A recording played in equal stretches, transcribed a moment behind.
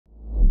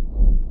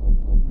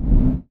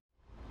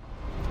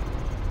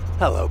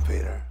Hello,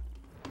 Peter.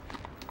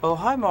 Oh,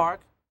 hi, Mark.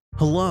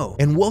 Hello,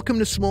 and welcome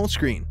to Small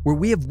Screen, where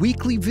we have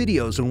weekly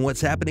videos on what's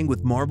happening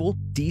with Marvel,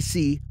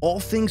 DC, all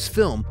things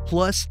film,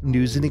 plus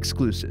news and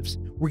exclusives.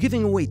 We're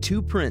giving away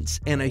 2 prints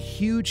and a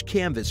huge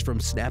canvas from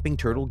Snapping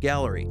Turtle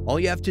Gallery.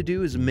 All you have to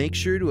do is make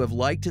sure to have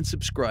liked and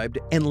subscribed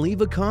and leave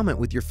a comment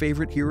with your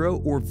favorite hero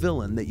or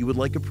villain that you would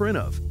like a print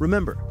of.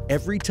 Remember,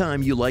 every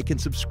time you like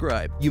and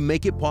subscribe, you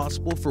make it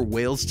possible for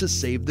whales to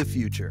save the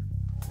future.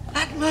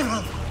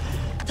 Admiral,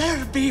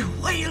 there be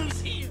whales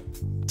here.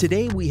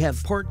 Today we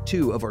have part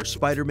 2 of our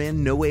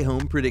Spider-Man No Way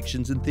Home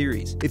predictions and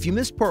theories. If you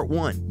missed part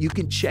 1, you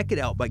can check it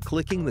out by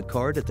clicking the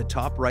card at the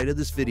top right of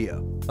this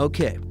video.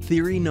 Okay,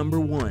 theory number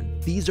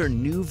 1. These are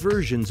new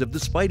versions of the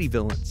Spidey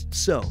villains.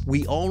 So,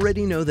 we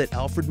already know that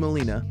Alfred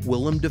Molina,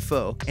 Willem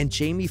Dafoe, and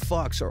Jamie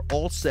Foxx are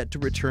all set to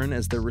return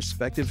as their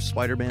respective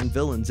Spider-Man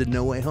villains in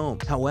No Way Home.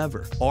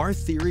 However, our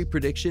theory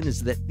prediction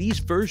is that these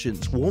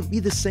versions won't be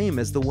the same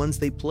as the ones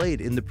they played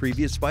in the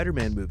previous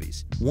Spider-Man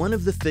movies. One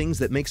of the things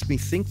that makes me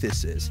think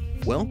this is,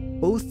 well,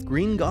 both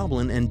Green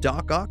Goblin and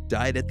Doc Ock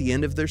died at the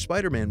end of their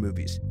Spider-Man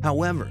movies.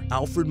 However,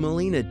 Alfred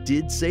Molina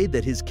did say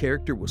that his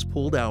character was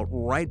pulled out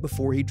right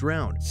before he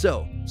drowned.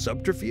 So,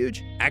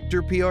 subterfuge?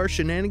 Actor PR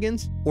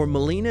shenanigans? Or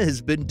Molina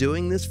has been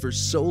doing this for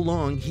so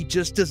long he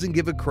just doesn't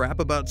give a crap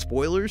about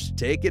spoilers?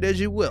 Take it as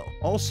you will.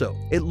 Also,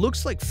 it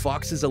looks like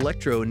Fox's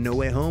Electro in No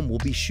Way Home will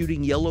be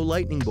shooting yellow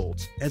lightning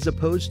bolts, as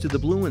opposed to the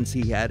blue ones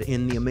he had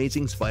in The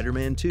Amazing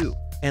Spider-Man 2.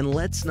 And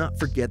let's not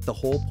forget the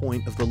whole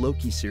point of the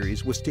Loki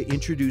series was to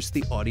introduce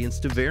the audience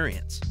to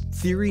variants.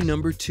 Theory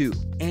number 2.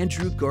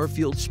 Andrew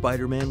Garfield's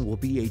Spider-Man will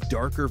be a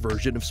darker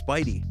version of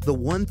Spidey. The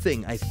one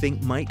thing I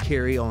think might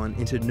carry on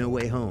into No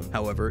Way Home,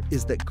 however,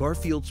 is that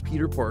Garfield's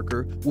Peter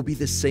Parker will be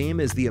the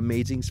same as the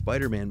Amazing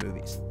Spider-Man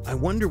movies. I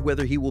wonder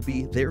whether he will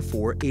be,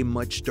 therefore, a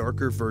much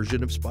darker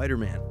version of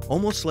Spider-Man,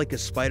 almost like a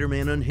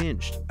Spider-Man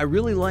unhinged. I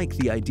really like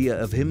the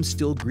idea of him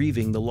still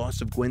grieving the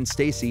loss of Gwen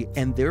Stacy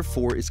and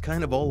therefore is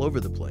kind of all over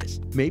the place.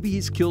 Maybe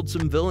he's killed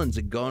some villains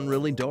and gone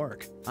really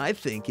dark. I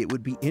think it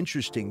would be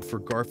interesting for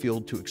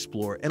Garfield to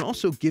explore and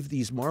also give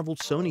these Marvel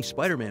Sony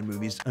Spider-Man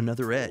movies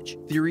another edge.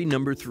 Theory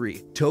number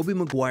 3. Tobey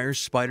Maguire's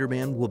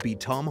Spider-Man will be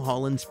Tom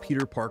Holland's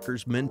Peter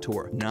Parker's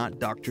mentor, not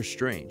Doctor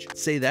Strange.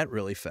 Say that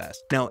really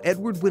fast. Now,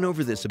 Edward went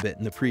over this a bit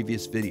in the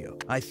previous video.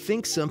 I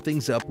think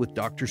something's up with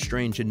Doctor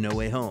Strange in No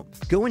Way Home.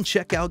 Go and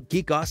check out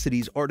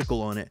Geekosity's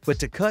article on it, but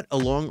to cut a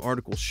long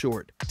article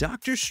short,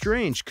 Doctor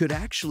Strange could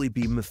actually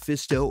be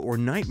Mephisto or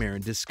Nightmare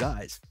in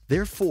disguise.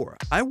 Therefore,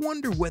 I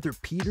wonder whether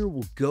Peter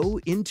will go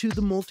into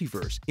the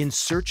multiverse in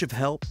search of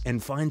help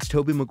and finds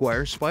Tobey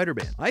Maguire's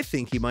Spider-Man. I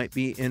think he might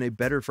be in a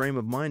better frame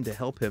of mind to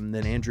help him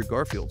than Andrew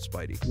Garfield's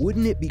Spidey.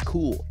 Wouldn't it be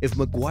cool if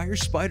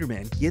Maguire's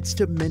Spider-Man gets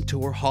to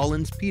mentor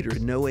Holland's Peter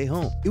in No Way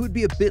Home? It would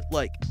be a bit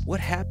like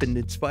what happened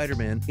in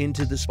Spider-Man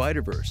Into the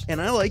Spider-Verse,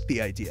 and I like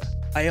the idea.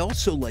 I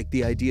also like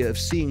the idea of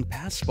seeing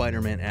past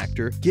Spider-Man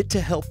actor get to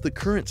help the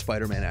current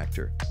Spider-Man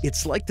actor.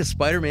 It's like the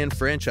Spider-Man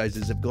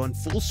franchises have gone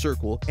full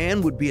circle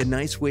and would be a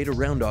nice way to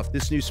round off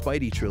this new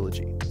Spidey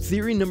trilogy.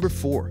 Theory number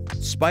 4.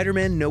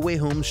 Spider-Man No Way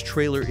Home's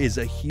trailer is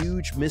a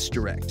huge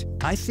misdirect.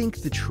 I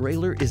think the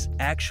trailer is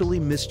actually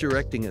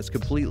misdirecting us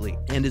completely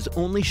and has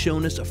only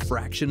shown us a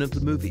fraction of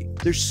the movie.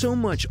 There's so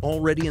much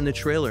already in the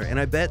trailer, and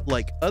I bet,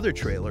 like other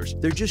trailers,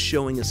 they're just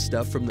showing us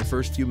stuff from the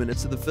first few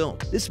minutes of the film.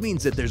 This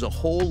means that there's a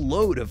whole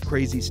load of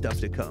crazy stuff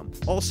to come.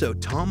 Also,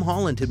 Tom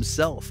Holland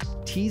himself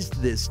teased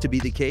this to be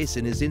the case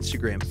in his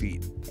Instagram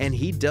feed, and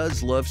he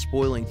does love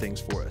spoiling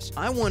things for us.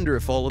 I wonder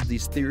if all of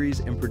these theories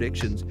and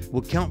predictions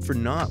will count for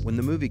naught when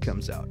the movie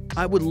comes out.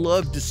 I would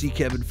love to see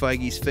Kevin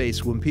Feige's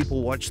face when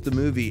people watch the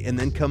movie and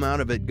then come out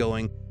of it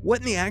going, "What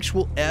in the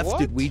actual F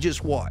did we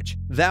just watch?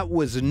 That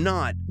was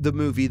not the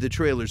movie the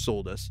trailer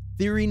sold us."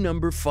 Theory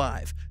number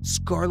 5.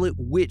 Scarlet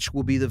Witch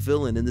will be the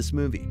villain in this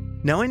movie.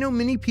 Now, I know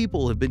many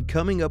people have been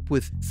coming up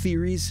with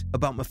theories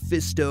about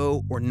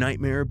Mephisto or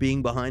Nightmare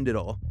being behind it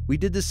all. We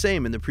did the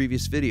same in the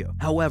previous video.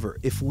 However,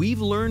 if we've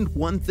learned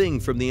one thing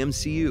from the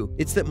MCU,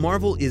 it's that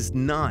Marvel is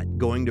not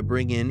going to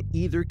bring in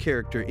either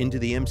character into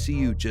the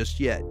MCU just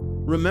yet.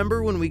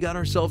 Remember when we got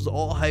ourselves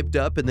all hyped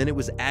up and then it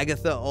was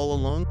Agatha all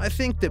along? I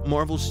think that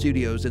Marvel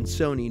Studios and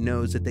Sony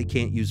knows that they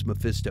can't use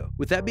Mephisto.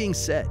 With that being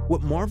said,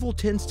 what Marvel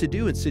tends to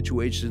do in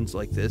situations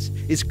like this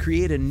is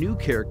create a new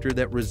character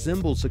that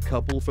resembles a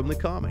couple from the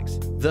comics.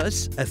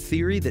 Thus, a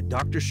theory that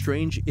Doctor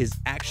Strange is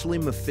actually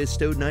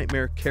Mephisto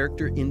Nightmare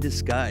character in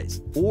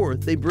disguise. Or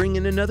they bring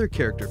in another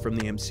character from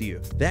the MCU.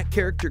 That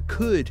character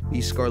could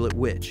be Scarlet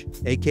Witch,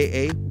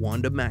 aka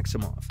Wanda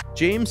Maximoff.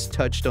 James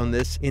touched on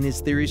this in his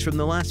theories from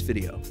the last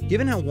video.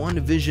 Given how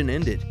WandaVision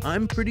ended,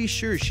 I'm pretty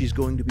sure she's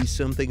going to be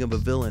something of a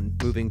villain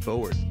moving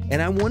forward.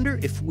 And I wonder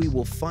if we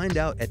will find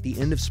out at the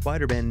end of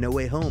Spider-Man No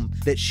Way Home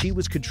that she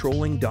was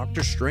controlling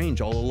Doctor Strange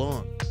all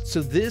along.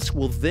 So this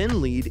will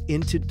then lead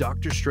into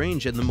Doctor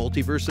Strange and the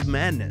Multiverse of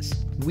Madness.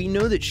 We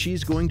know that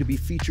she's going to be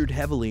featured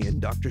heavily in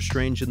Doctor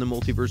Strange and the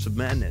Multiverse of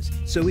Madness,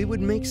 so it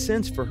would make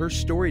sense for her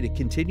story to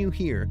continue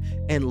here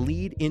and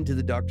lead into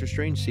the Doctor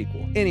Strange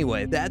sequel.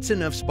 Anyway, that's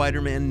enough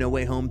Spider-Man No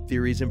Way Home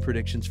theories and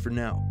predictions for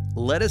now.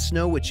 Let us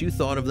know what you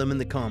thought of them in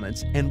the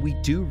comments, and we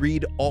do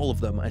read all of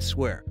them, I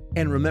swear.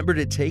 And remember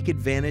to take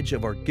advantage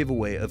of our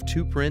giveaway of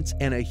 2 prints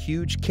and a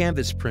huge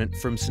canvas print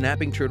from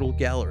Snapping Turtle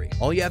Gallery.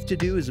 All you have to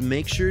do is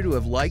make sure to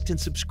have liked and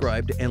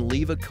subscribed and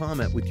leave a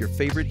comment with your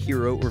favorite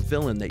hero or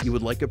villain that you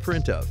would like a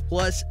print of.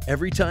 Plus,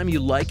 every time you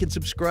like and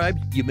subscribe,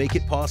 you make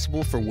it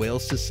possible for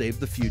whales to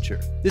save the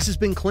future. This has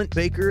been Clint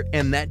Baker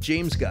and That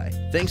James Guy.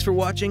 Thanks for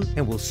watching,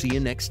 and we'll see you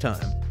next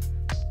time.